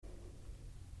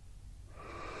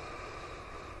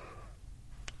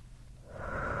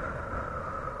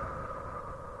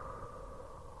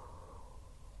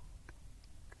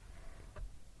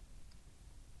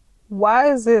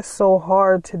Why is it so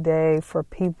hard today for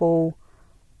people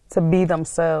to be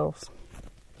themselves?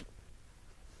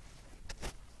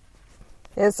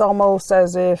 It's almost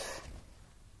as if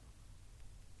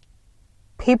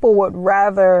people would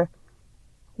rather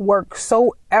work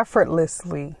so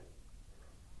effortlessly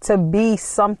to be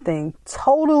something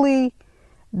totally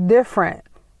different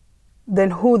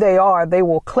than who they are. They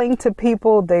will cling to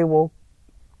people. They will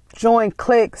join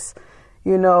cliques.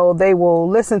 They will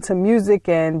listen to music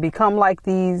and become like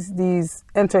these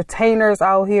entertainers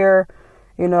out here.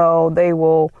 They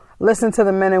will listen to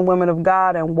the men and women of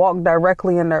God and walk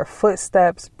directly in their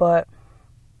footsteps. But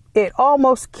it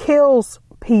almost kills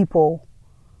people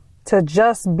to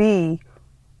just be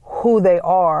who they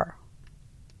are.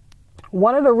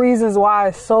 One of the reasons why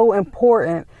it's so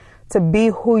important to be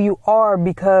who you are,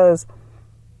 because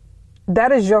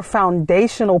that is your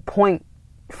foundational point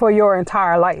for your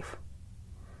entire life.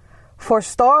 For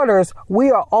starters, we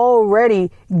are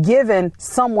already given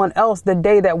someone else the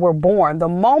day that we're born. The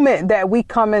moment that we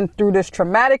come in through this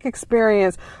traumatic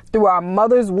experience, through our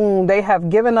mother's womb, they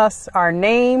have given us our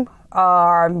name,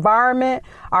 our environment,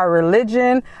 our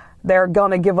religion. They're going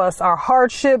to give us our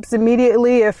hardships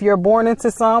immediately if you're born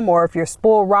into some, or if you're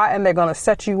spoiled rotten, they're going to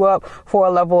set you up for a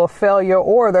level of failure,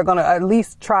 or they're going to at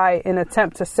least try and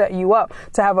attempt to set you up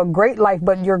to have a great life.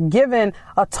 But you're given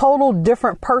a total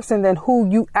different person than who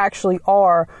you actually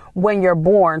are when you're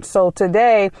born. So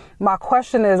today, my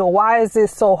question is, why is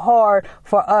it so hard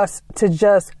for us to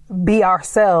just be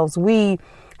ourselves? We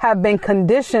have been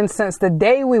conditioned since the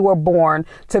day we were born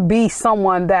to be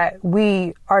someone that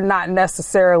we are not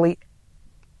necessarily,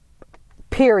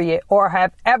 period, or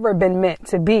have ever been meant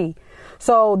to be.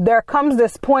 So there comes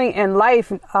this point in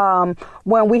life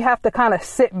when we have to kind of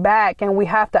sit back and we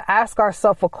have to ask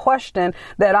ourselves a question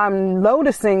that I'm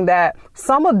noticing that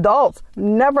some adults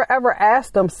never ever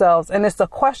ask themselves. And it's a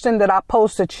question that I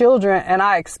pose to children, and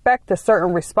I expect a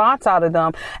certain response out of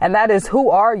them. And that is,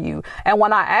 who are you? And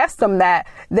when I ask them that,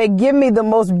 they give me the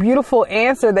most beautiful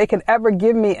answer they can ever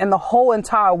give me in the whole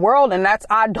entire world. And that's,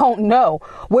 I don't know,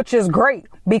 which is great,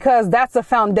 because that's a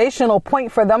foundational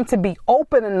point for them to be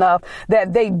open enough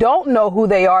that they don't know who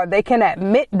they are. They can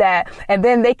admit that, and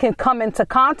then they can come into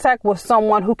contact with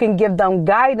someone who can give them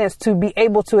guidance to be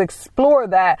able to explore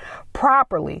that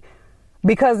properly.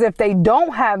 Because if they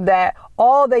don't have that,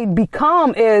 all they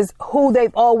become is who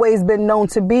they've always been known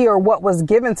to be, or what was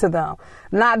given to them.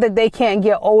 Not that they can't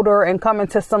get older and come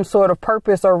into some sort of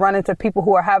purpose or run into people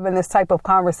who are having this type of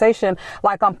conversation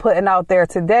like I'm putting out there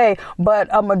today. But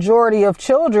a majority of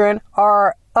children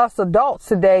are us adults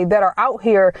today that are out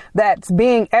here that's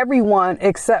being everyone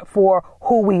except for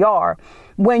who we are.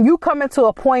 When you come into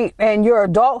a point in your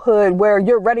adulthood where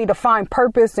you're ready to find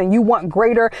purpose and you want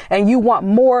greater and you want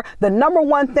more, the number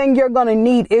one thing you're going to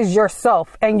need is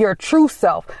yourself and your true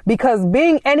self, because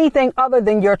being anything other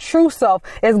than your true self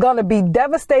is going to be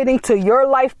devastating to your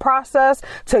life process,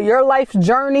 to your life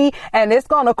journey, and it's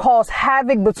going to cause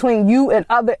havoc between you and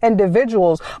other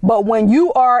individuals. But when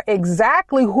you are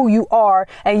exactly who you are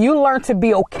and you learn to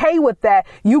be okay with that,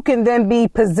 you can then be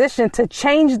positioned to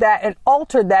change that and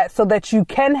alter that so that you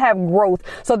can have growth,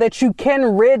 so that you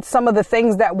can rid some of the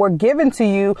things that were given to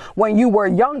you when you were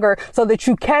younger, so that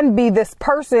you can be this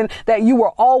person that you were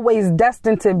always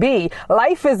destined to be.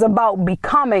 Life is about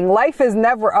becoming. Life is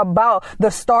never about the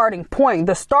starting point.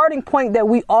 The starting point that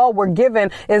we all were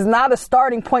given is not a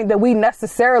starting point that we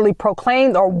necessarily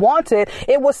proclaimed or wanted.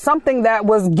 It was something that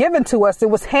was given to us. It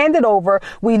was handed over.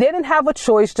 We didn't have a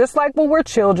choice, just like when we're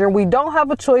children. We don't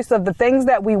have a choice of the things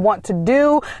that we want to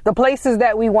do, the places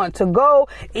that we want to go,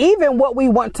 even what we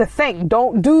want to think.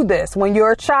 Don't do this. When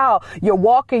you're a child, you're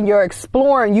walking, you're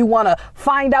exploring, you want to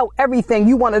find out everything.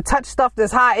 You want to touch stuff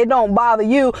that's high. It don't bother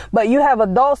you, but you have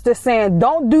adults that's saying,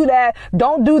 don't do that.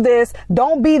 Don't do this.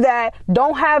 Don't be that.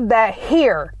 Don't have that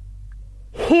here.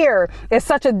 Hear is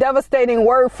such a devastating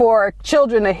word for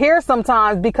children to hear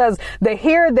sometimes, because the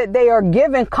hear that they are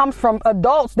given comes from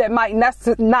adults that might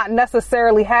not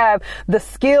necessarily have the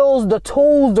skills, the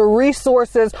tools, the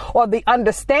resources, or the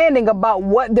understanding about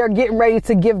what they're getting ready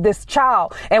to give this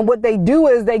child. And what they do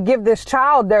is they give this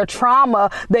child their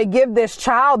trauma. They give this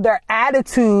child their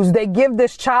attitudes. They give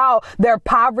this child their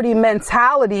poverty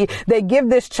mentality. They give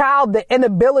this child the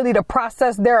inability to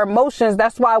process their emotions.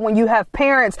 That's why when you have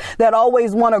parents that always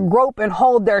want to grope and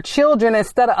hold their children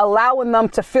instead of allowing them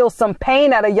to feel some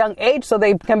pain at a young age so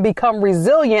they can become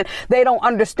resilient, they don't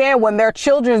understand when their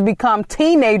children become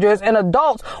teenagers and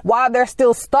adults why they're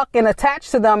still stuck and attached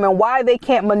to them and why they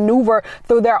can't maneuver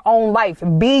through their own life.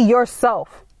 Be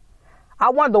yourself. I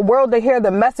want the world to hear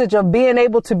the message of being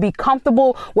able to be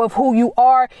comfortable with who you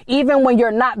are, even when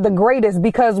you're not the greatest,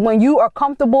 because when you are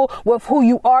comfortable with who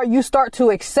you are, you start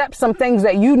to accept some things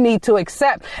that you need to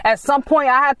accept. At some point,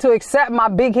 I had to accept my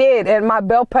big head and my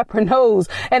bell pepper nose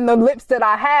and the lips that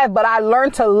I have, but I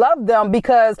learned to love them,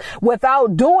 because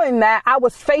without doing that, I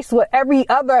was faced with every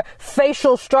other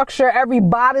facial structure, every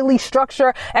bodily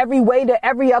structure, every way that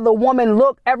every other woman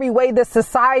looked, every way that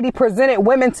society presented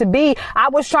women to be. I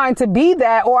was trying to be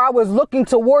that, or I was looking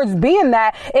towards being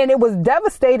that, and it was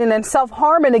devastating and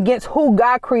self-harming against who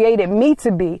God created me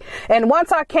to be. And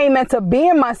once I came into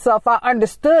being myself, I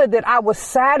understood that I was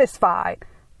satisfied.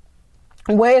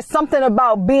 Where it's something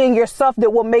about being yourself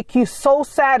that will make you so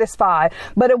satisfied,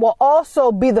 but it will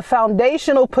also be the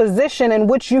foundational position in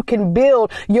which you can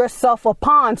build yourself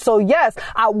upon. So yes,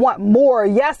 I want more.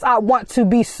 Yes, I want to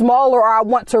be smaller, or I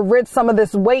want to rid some of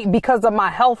this weight because of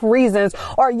my health reasons.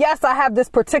 Or yes, I have this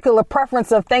particular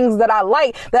preference of things that I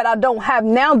like that I don't have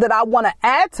now that I want to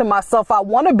add to myself. I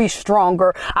want to be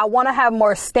stronger. I want to have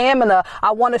more stamina.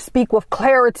 I want to speak with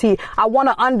clarity. I want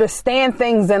to understand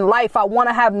things in life. I want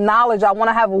to have knowledge. I want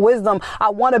to have wisdom. I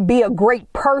want to be a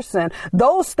great person.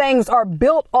 Those things are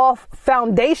built off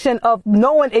foundation of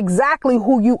knowing exactly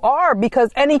who you are, because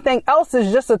anything else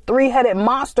is just a three-headed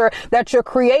monster that you're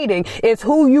creating. It's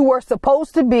who you were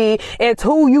supposed to be. It's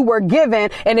who you were given,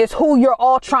 and it's who you're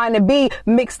all trying to be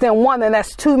mixed in one. And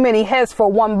that's too many heads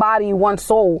for one body, one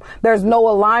soul. There's no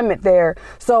alignment there.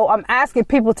 So I'm asking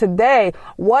people today,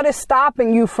 what is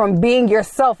stopping you from being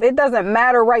yourself? It doesn't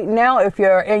matter right now if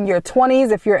you're in your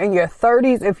 20s, if you're in your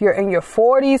 30s, if you're in your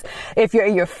 40s, if you're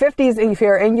in your 50s, if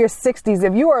you're in your 60s,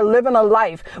 if you are living a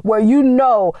life where you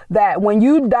know that when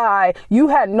you die, you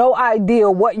had no idea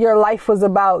what your life was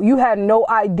about. You had no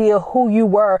idea who you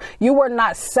were. You were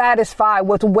not satisfied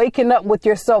with waking up with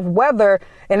yourself,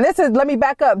 let me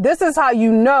back up. This is how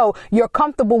you know you're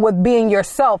comfortable with being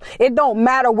yourself. It don't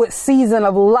matter what season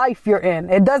of life you're in.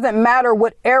 It doesn't matter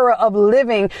what era of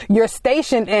living you're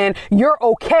stationed in. You're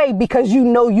okay because you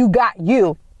know you got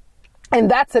you. And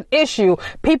that's an issue.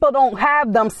 People don't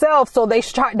have themselves, so they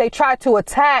try to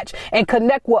attach and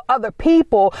connect with other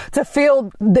people to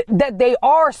feel that they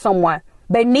are someone.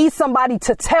 They need somebody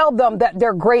to tell them that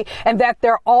they're great and that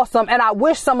they're awesome. And I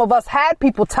wish some of us had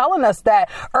people telling us that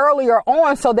earlier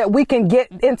on, so that we can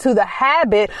get into the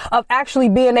habit of actually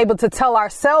being able to tell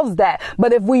ourselves that.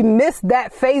 But if we miss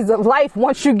that phase of life,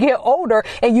 once you get older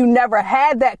and you never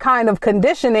had that kind of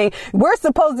conditioning, we're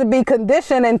supposed to be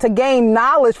conditioned and to gain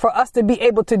knowledge for us to be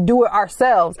able to do it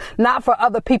ourselves, not for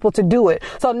other people to do it.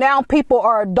 So now people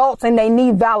are adults and they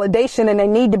need validation and they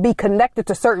need to be connected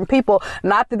to certain people.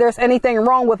 Not that there's anything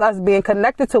wrong with us being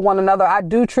connected to one another. I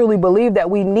do truly believe that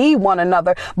we need one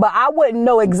another, but I wouldn't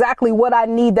know exactly what I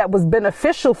need that was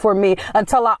beneficial for me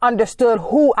until I understood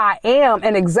who I am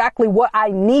and exactly what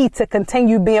I need to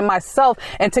continue being myself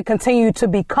and to continue to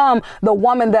become the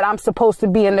woman that I'm supposed to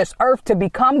be in this earth, to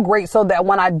become great, so that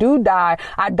when I do die,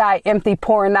 I die empty,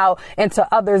 pouring out into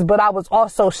others. But I was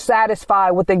also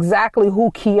satisfied with exactly who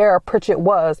Kiera Pritchett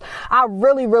was. I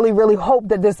really, really, really hope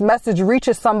that this message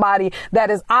reaches somebody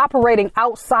that is operating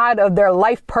outside of their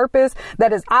life purpose,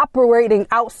 that is operating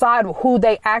outside of who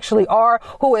they actually are,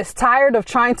 who is tired of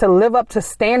trying to live up to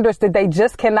standards that they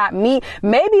just cannot meet.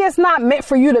 Maybe it's not meant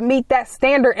for you to meet that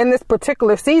standard in this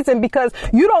particular season because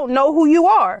you don't know who you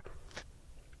are.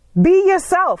 Be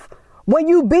yourself. When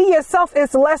you be yourself,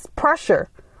 it's less pressure.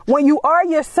 When you are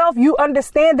yourself, you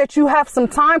understand that you have some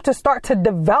time to start to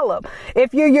develop.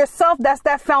 If you're yourself, that's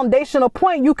that foundational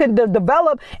point. You can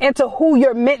develop into who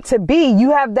you're meant to be.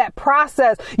 You have that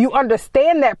process. You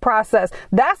understand that process.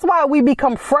 That's why we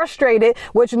become frustrated,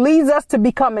 which leads us to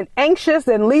becoming anxious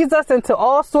and leads us into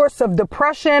all sorts of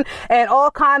depression and all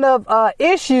kind of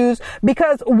issues,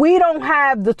 because we don't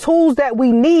have the tools that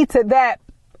we need to that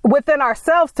within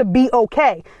ourselves to be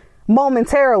okay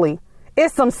momentarily.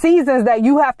 It's some seasons that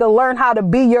you have to learn how to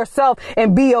be yourself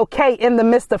and be okay in the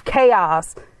midst of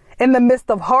chaos, in the midst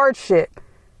of hardship.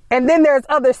 And then there's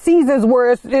other seasons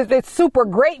where it's super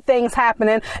great things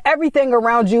happening. Everything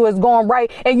around you is going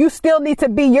right. And you still need to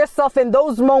be yourself in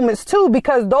those moments too,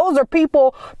 because those are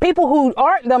people who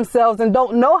aren't themselves and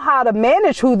don't know how to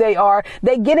manage who they are.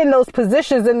 They get in those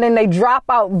positions and then they drop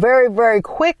out very, very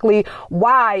quickly.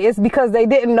 Why? It's because they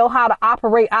didn't know how to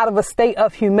operate out of a state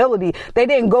of humility. They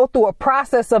didn't go through a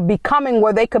process of becoming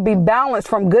where they could be balanced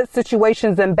from good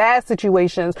situations and bad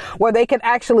situations, where they could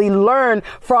actually learn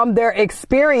from their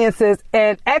experience experiences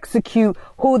and execute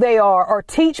who they are, or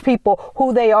teach people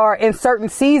who they are in certain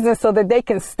seasons so that they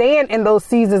can stand in those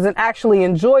seasons and actually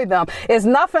enjoy them. It's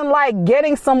nothing like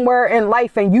getting somewhere in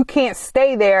life and you can't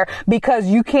stay there because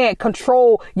you can't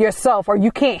control yourself, or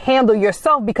you can't handle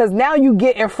yourself, because now you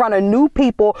get in front of new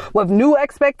people with new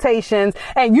expectations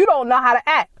and you don't know how to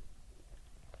act.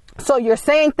 So you're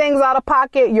saying things out of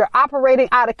pocket, you're operating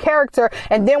out of character,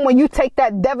 and then when you take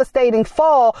that devastating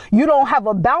fall, you don't have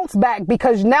a bounce back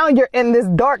because now you're in this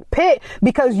dark pit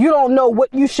because you don't know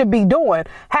what you should be doing.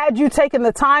 Had you taken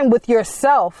the time with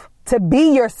yourself to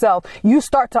be yourself, you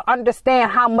start to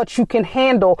understand how much you can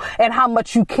handle and how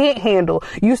much you can't handle.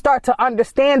 You start to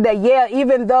understand that, yeah,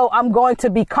 even though I'm going to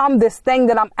become this thing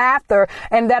that I'm after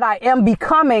and that I am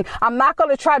becoming, I'm not going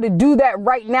to try to do that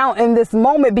right now in this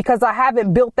moment because I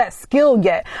haven't built that skill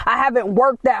yet. I haven't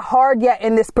worked that hard yet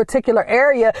in this particular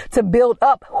area to build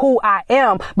up who I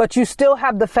am. But you still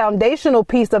have the foundational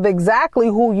piece of exactly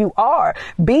who you are.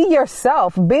 Be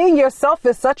yourself. Being yourself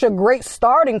is such a great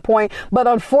starting point, but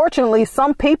unfortunately,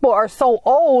 some people are so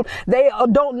old, they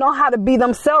don't know how to be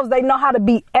themselves. They know how to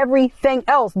be everything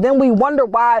else. Then we wonder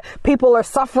why people are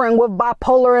suffering with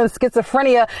bipolar and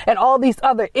schizophrenia and all these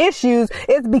other issues.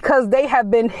 It's because they have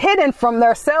been hidden from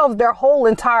themselves their whole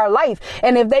entire life.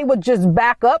 And if they would just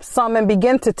back up some and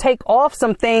begin to take off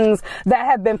some things that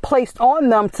have been placed on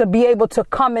them to be able to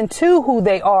come into who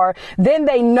they are, then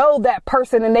they know that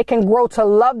person and they can grow to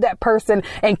love that person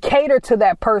and cater to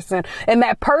that person. And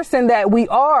that person that we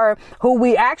are, who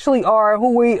we actually are,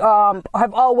 who we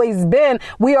have always been,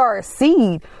 we are a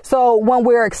seed. So when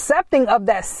we're accepting of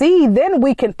that seed, then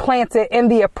we can plant it in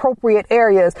the appropriate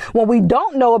areas. When we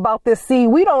don't know about this seed,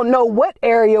 we don't know what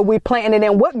area we're planting it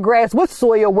in, what grass, what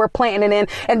soil we're planting it in.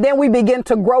 And then we begin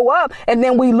to grow up and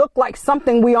then we look like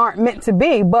something we aren't meant to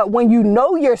be. But when you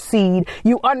know your seed,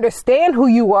 you understand who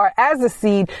you are as a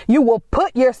seed, you will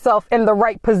put yourself in the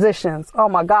right positions. Oh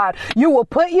my God. You will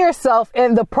put yourself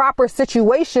in the proper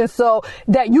situation so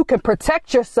that you can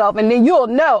protect yourself, and then you'll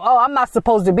know, oh, I'm not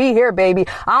supposed to be here, baby.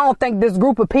 I don't think this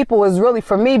group of people is really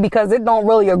for me because it don't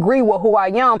really agree with who I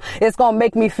am. It's going to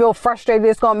make me feel frustrated.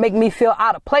 It's going to make me feel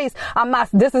out of place.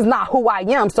 This is not who I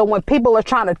am. So when people are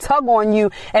trying to tug on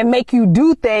you and make you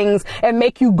do things and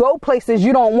make you go places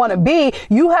you don't want to be,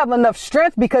 you have enough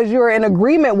strength because you're in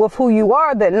agreement with who you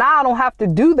are that now I don't have to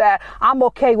do that. I'm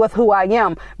okay with who I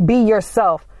am. Be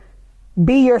yourself.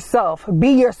 Be yourself. Be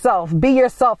yourself. Be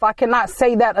yourself. I cannot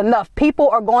say that enough. People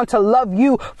are going to love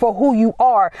you for who you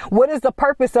are. What is the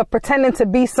purpose of pretending to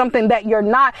be something that you're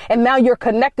not? And now you're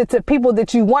connected to people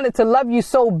that you wanted to love you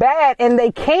so bad and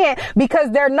they can't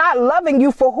because they're not loving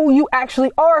you for who you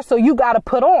actually are. So you got to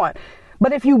put on.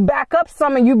 But if you back up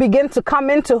some and you begin to come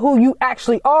into who you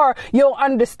actually are, you'll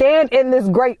understand in this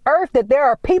great earth that there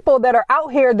are people that are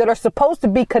out here that are supposed to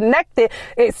be connected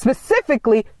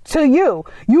specifically to you.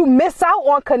 You miss out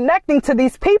on connecting to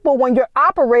these people when you're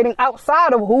operating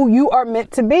outside of who you are meant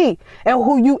to be and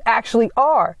who you actually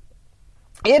are.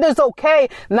 It is okay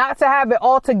not to have it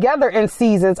all together in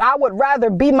seasons. I would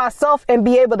rather be myself and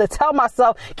be able to tell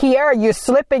myself, Kiara, you're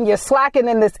slipping, you're slacking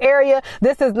in this area.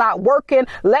 This is not working.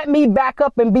 Let me back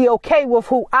up and be okay with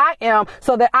who I am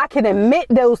so that I can admit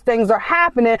those things are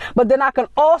happening. But then I can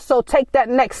also take that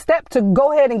next step to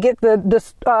go ahead and get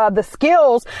the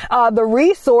skills, the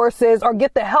resources, or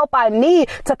get the help I need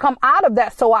to come out of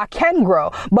that so I can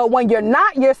grow. But when you're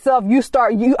not yourself,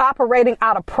 you operating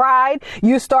out of pride.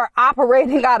 You start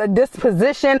operating out of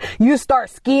disposition. You start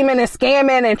scheming and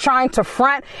scamming and trying to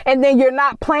front, and then you're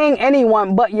not playing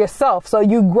anyone but yourself. So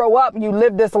you grow up, you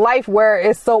live this life where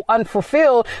it's so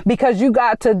unfulfilled because you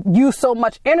got to use so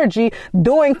much energy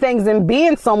doing things and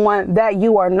being someone that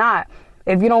you are not.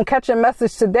 If you don't catch a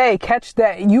message today, catch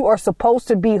that you are supposed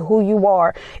to be who you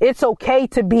are. It's okay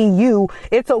to be you.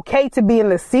 It's okay to be in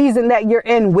the season that you're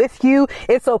in with you.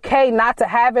 It's okay not to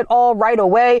have it all right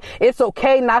away. It's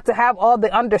okay not to have all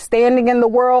the understanding in the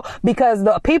world, because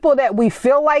the people that we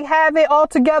feel like have it all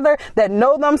together, that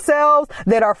know themselves,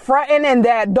 that are fronting and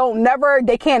that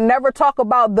they can't never talk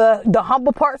about the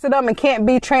humble parts of them and can't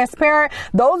be transparent.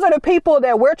 Those are the people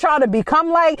that we're trying to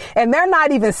become like, and they're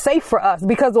not even safe for us,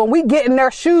 because when we get in their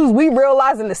shoes, we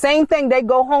realizing the same thing they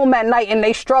go home at night and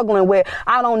they struggling with.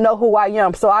 I don't know who I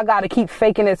am, so I got to keep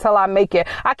faking it till I make it.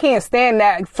 I can't stand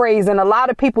that phrase, and a lot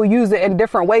of people use it in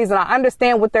different ways, and I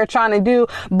understand what they're trying to do.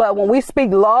 But when we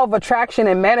speak law of attraction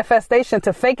and manifestation,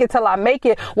 to fake it till I make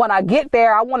it, when I get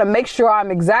there, I want to make sure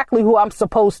I'm exactly who I'm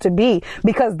supposed to be,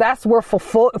 because that's where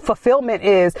fulfillment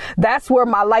is. That's where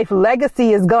my life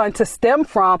legacy is going to stem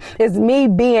from, is me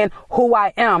being who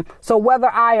I am. So whether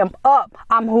I am up,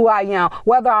 I'm who I am. am.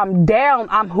 Whether I'm down,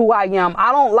 I'm who I am.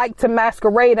 I don't like to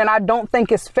masquerade, and I don't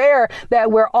think it's fair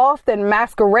that we're often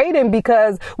masquerading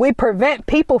because we prevent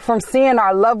people from seeing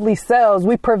our lovely selves.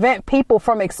 We prevent people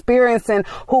from experiencing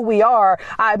who we are.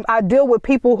 I deal with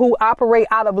people who operate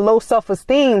out of low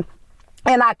self-esteem,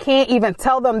 and I can't even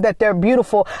tell them that they're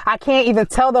beautiful. I can't even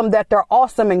tell them that they're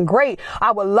awesome and great.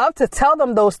 I would love to tell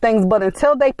them those things, but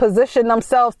until they position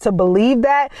themselves to believe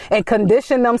that and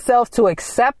condition themselves to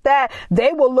accept that,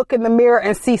 they will look in the mirror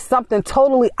and see something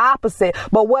totally opposite.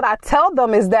 But what I tell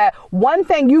them is that one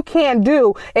thing you can't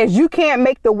do is you can't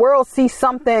make the world see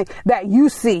something that you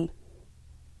see.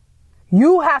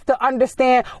 You have to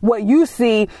understand what you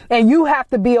see, and you have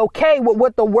to be okay with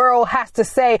what the world has to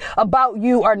say about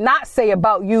you or not say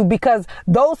about you, because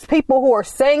those people who are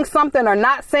saying something or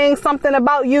not saying something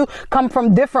about you come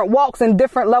from different walks and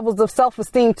different levels of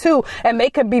self-esteem too. And they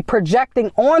could be projecting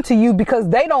onto you because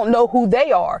they don't know who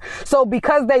they are. So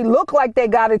because they look like they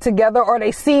got it together or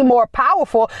they seem more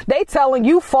powerful, they telling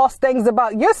you false things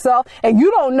about yourself, and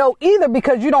you don't know either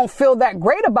because you don't feel that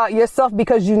great about yourself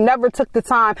because you never took the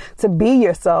time to be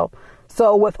yourself.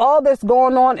 So with all this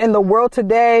going on in the world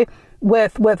today,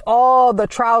 with all the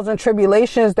trials and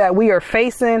tribulations that we are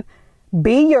facing,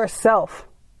 be yourself.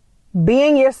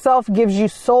 Being yourself gives you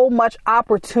so much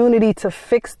opportunity to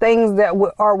fix things that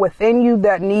are within you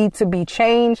that need to be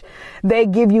changed.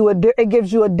 It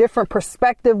gives you a different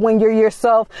perspective when you're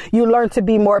yourself. You learn to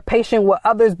be more patient with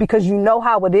others because you know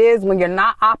how it is when you're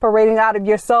not operating out of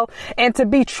yourself. And to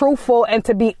be truthful and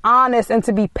to be honest and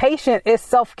to be patient is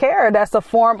self-care. That's a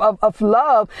form of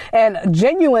love and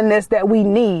genuineness that we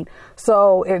need.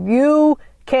 So if you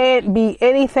can't be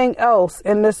anything else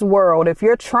in this world, if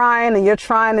you're trying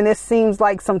and it seems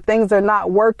like some things are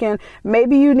not working,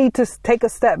 maybe you need to take a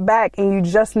step back and you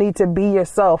just need to be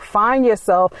yourself. Find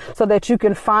yourself so that you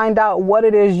can find out what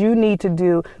it is you need to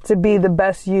do to be the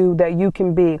best you that you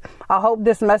can be. I hope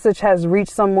this message has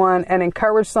reached someone and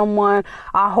encouraged someone.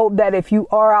 I hope that if you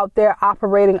are out there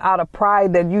operating out of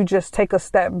pride, that you just take a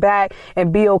step back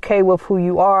and be okay with who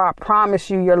you are. I promise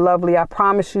you, you're lovely. I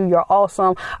promise you, you're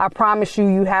awesome. I promise you,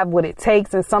 you have what it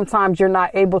takes. And sometimes you're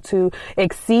not able to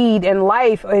exceed in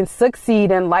life and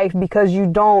succeed in life because you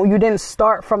didn't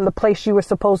start from the place you were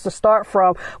supposed to start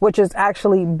from, which is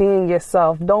actually being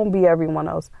yourself. Don't be everyone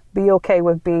else. Be okay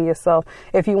with being yourself.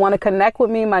 If you want to connect with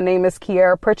me, my name is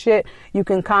Kiera Pritchett. You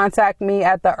can contact me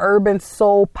at the Urban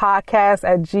Soul Podcast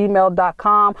at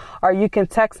gmail.com, or you can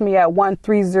text me at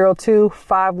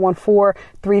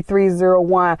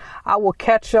 1302-514-3301. I will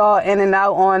catch y'all in and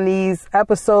out on these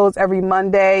episodes every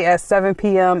Monday at 7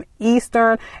 p.m.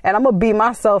 Eastern. And I'm going to be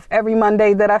myself every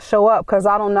Monday that I show up because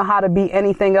I don't know how to be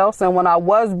anything else. And when I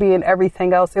was being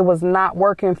everything else, it was not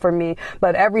working for me.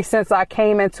 But ever since I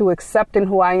came into accepting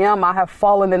who I am, I have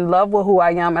fallen in love with who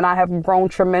I am, and I have grown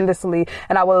tremendously.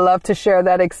 And I would love to share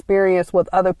that experience with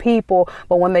other people.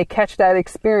 But when they catch that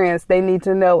experience, they need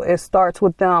to know it starts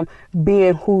with them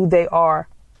being who they are.